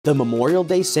The Memorial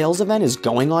Day sales event is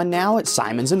going on now at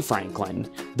Simons &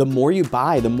 Franklin. The more you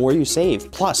buy, the more you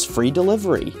save, plus free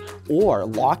delivery. Or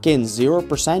lock in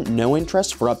 0% no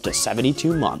interest for up to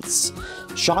 72 months.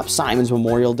 Shop Simons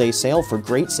Memorial Day sale for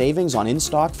great savings on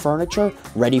in-stock furniture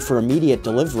ready for immediate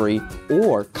delivery,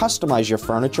 or customize your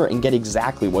furniture and get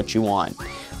exactly what you want.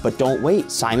 But don't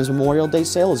wait, Simons Memorial Day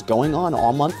sale is going on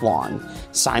all month long.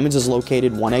 Simons is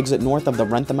located one exit north of the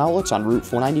Wrentham outlets on Route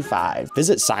 495.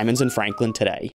 Visit Simons & Franklin today.